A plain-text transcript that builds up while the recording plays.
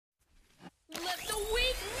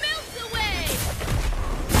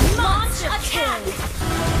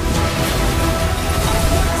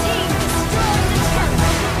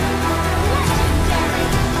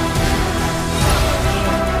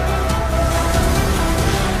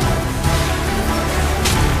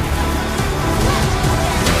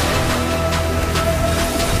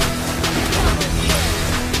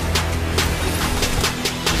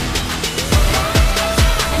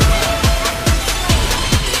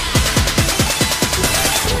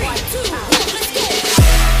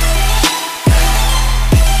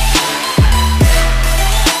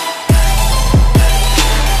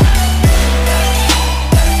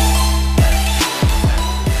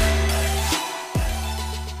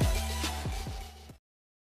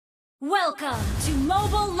Welcome to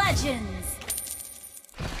Mobile Legends!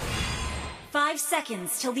 5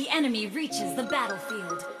 seconds till the enemy reaches the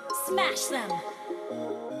battlefield. Smash them!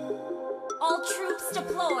 All troops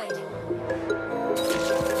deployed!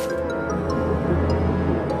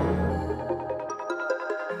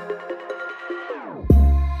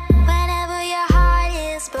 Whenever your heart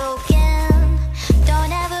is broken,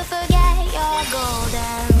 don't ever forget you're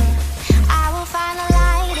golden. I will find a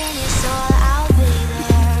light in your soul, I'll be there.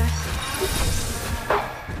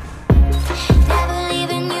 Never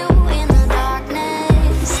leaving you in the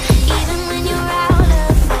darkness, even when you're out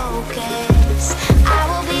of focus. I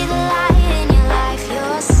will be the light in your life,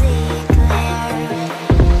 you'll see it clear.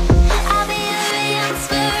 I'll be your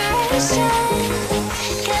inspiration,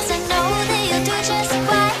 'cause I know that you'll do just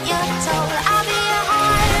what you're told. I'll be your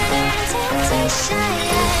hard-earned temptation,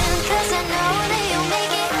 'cause I know that you'll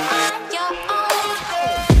make it on your own.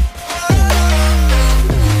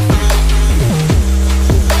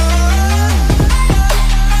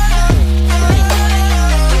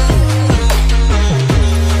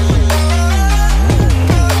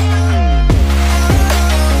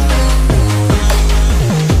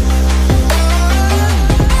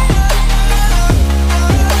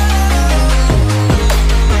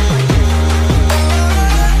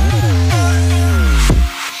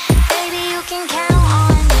 Baby, you can count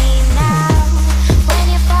on me now. When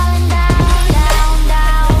you're falling down, down,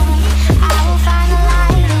 down, I will find a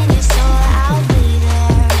light in your soul, I'll be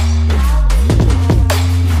there.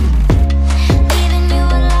 Leaving you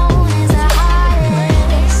alone is the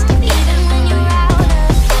hardest, even when you're out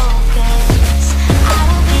of focus. I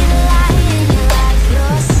will be the light in your life,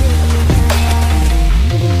 you'll see it clear.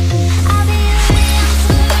 I'll be your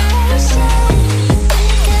inspiration,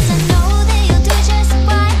 'cause I know that you'll do just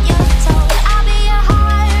what you're told. I'll be your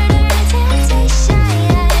hard-earned temptation,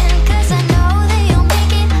 'cause I know that you'll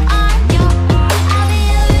make it on your own. I'll be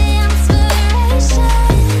your inspiration,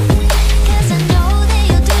 'cause I know that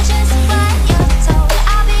you'll do just what you're told.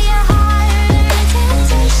 I'll be your hard-earned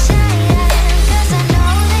temptation, 'cause I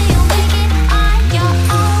know that you'll make it on your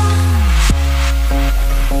own.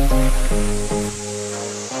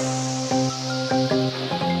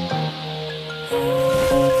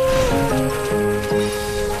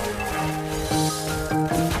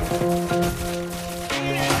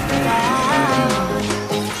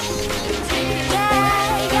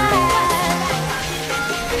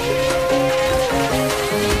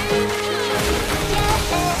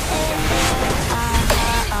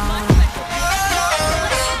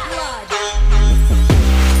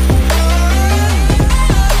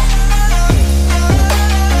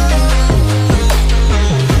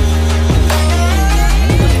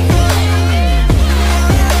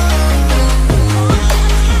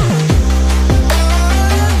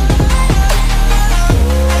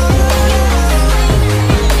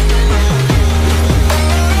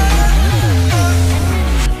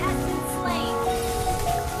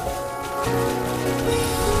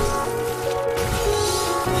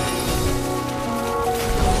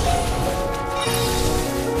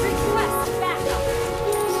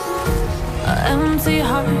 Empty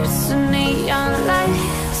hearts and neon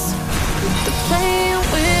lights, they're playing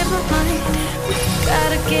with my mind.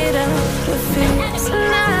 Gotta get out of here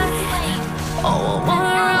tonight. Oh, I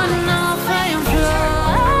wanna run off and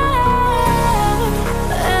fly,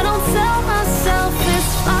 and I'll tell myself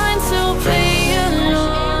it's fine to be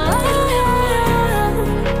alone,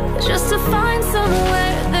 just to find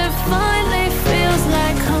somewhere that finally feels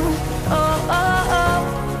like home. Oh, oh, oh.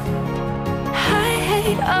 I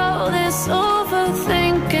hate all this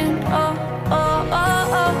overthinking. Oh, oh,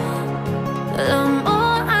 oh, oh. The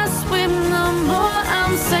more I swim, the more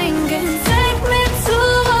I'm sinking. Take me to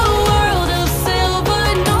a world of silver.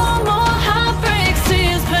 No more heartbreaks,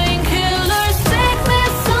 tears, painkillers. Take me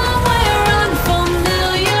somewhere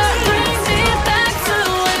unfamiliar. Bring me back to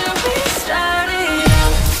where we started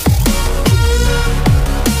out.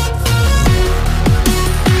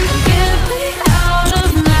 Get me out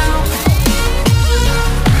of now.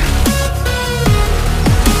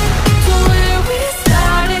 To where we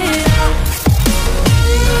started out.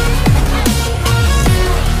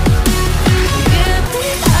 Get me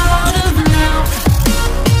out of now.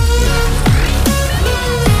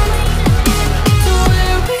 To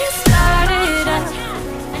where we started out.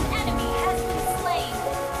 An enemy has been slain.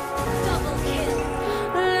 Double kill.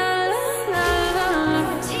 La la la la la.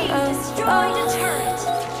 Team destroyed a turret.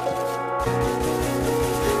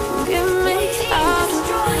 Get me Team out of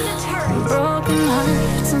destroyed a turret. broken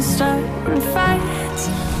hearts and starting fights,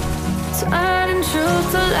 turning truth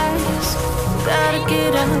to lies. Gotta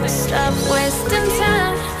get up, stop wasting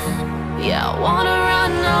time. Yeah, I wanna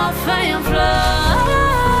run off off and flood.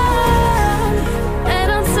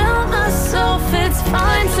 And I tell myself it's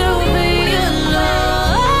fine to be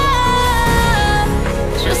alone,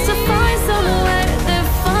 just to find somewhere that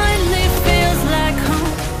finally feels like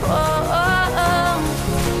home. Oh, oh, oh.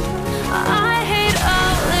 I hate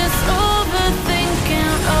all this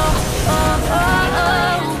overthinking. Oh, oh, oh,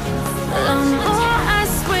 oh. The more I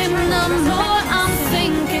swim, the more I'm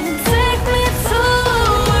thinking. Take me to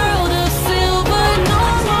a world of silver, no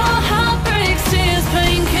more heartbreaks, tears,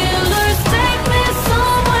 painkillers. Take me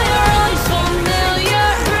somewhere unfamiliar,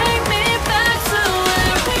 bring me back to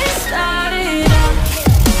where we started out.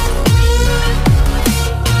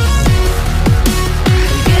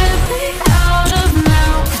 Get me out of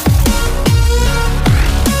now,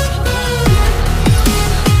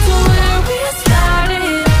 to where we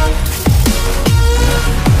started out.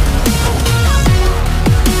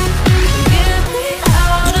 Get me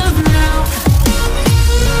out of now,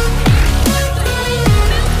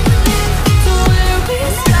 to where we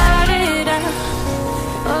started out.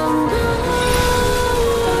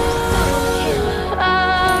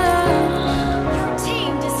 Your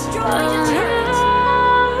team destroyed a turret.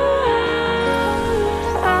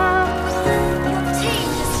 Your team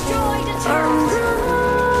destroyed a turret.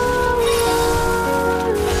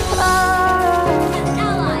 An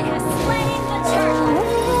ally has slain the turret.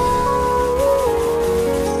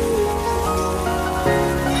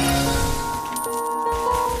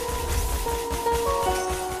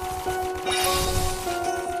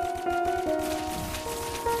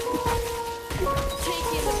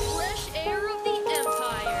 Taking the fresh air of the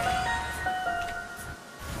Empire.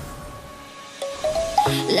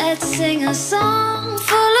 Let's sing a song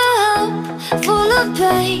full of hope, full of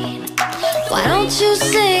pain. Why don't you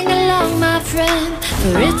sing along, my friend?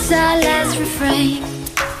 For it's our last refrain.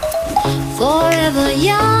 Forever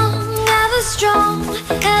young, ever strong,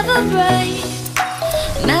 ever brave.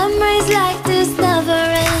 Memories like this never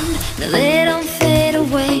end, no, they don't fade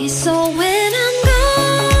away. So when I'm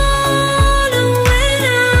gone, oh, when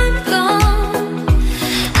I'm gone,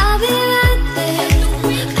 I'll be right there,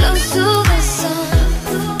 close to the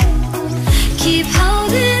sun. Keep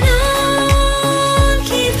holding on,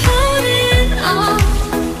 keep holding on,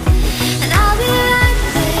 and I'll be right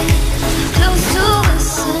there, close to the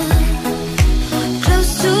sun,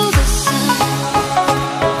 close to the sun.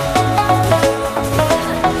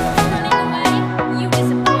 You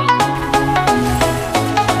disappoint.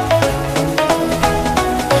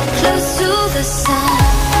 Close to the sun.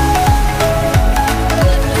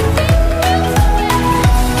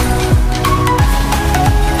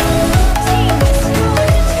 Team destroyed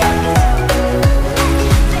a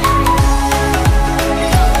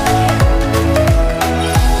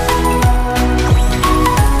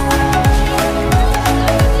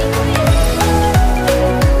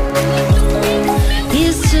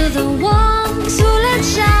Here's to the ones who let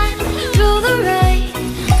shine through the rain,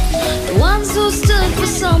 the ones who stood for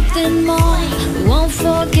something more. We won't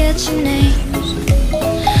forget your names.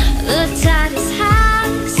 The tide is high,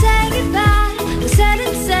 say goodbye, we're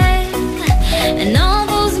setting sail, and all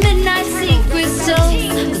those midnight secrets told,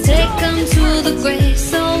 we'll take them to the grave.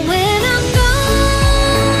 So when I'm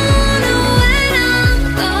gone, oh, when I'm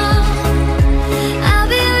gone, I'll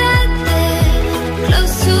be right there,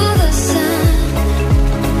 close to the sun.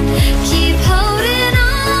 Keep holding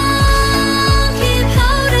on, keep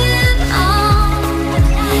holding on,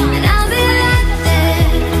 and I'll be right there,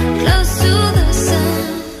 close to the sun,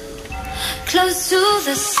 close to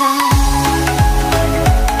the sun. Close to the sun.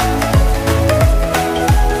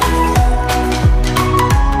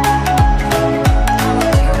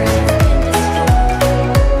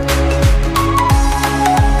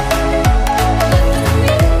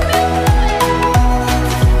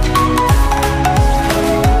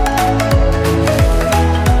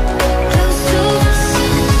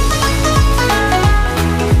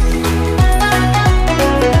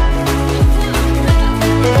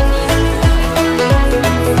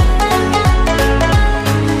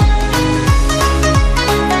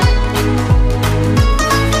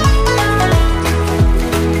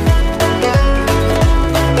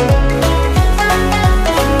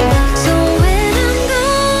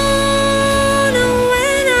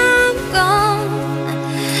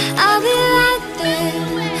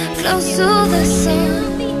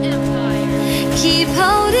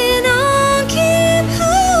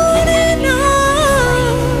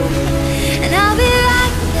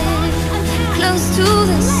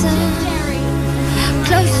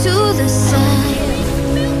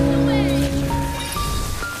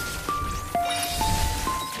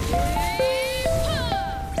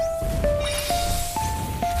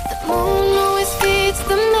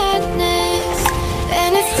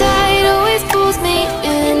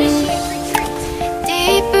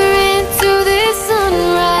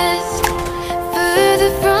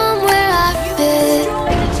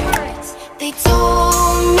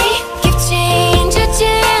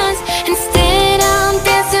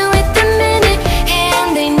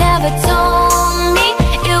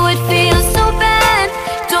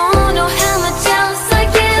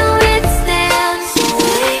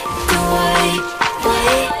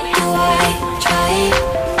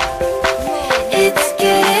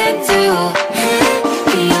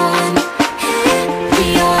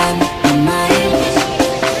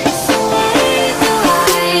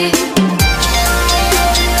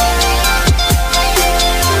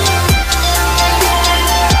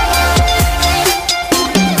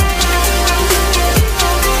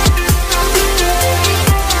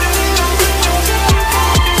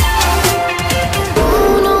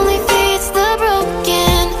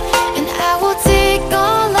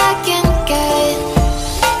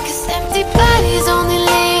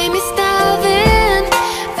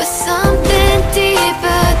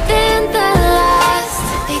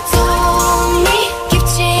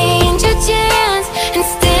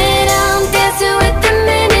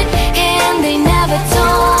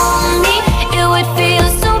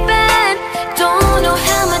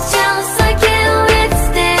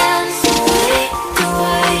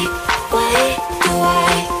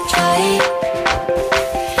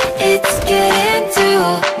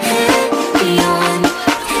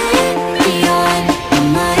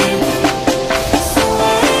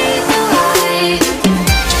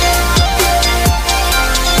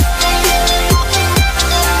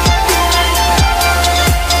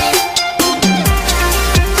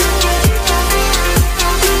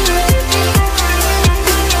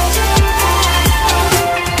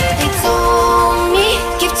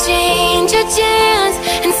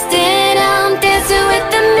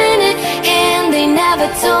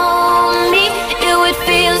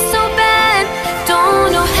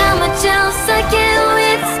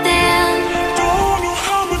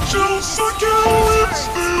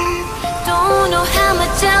 don't know how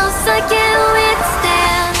much else I can live.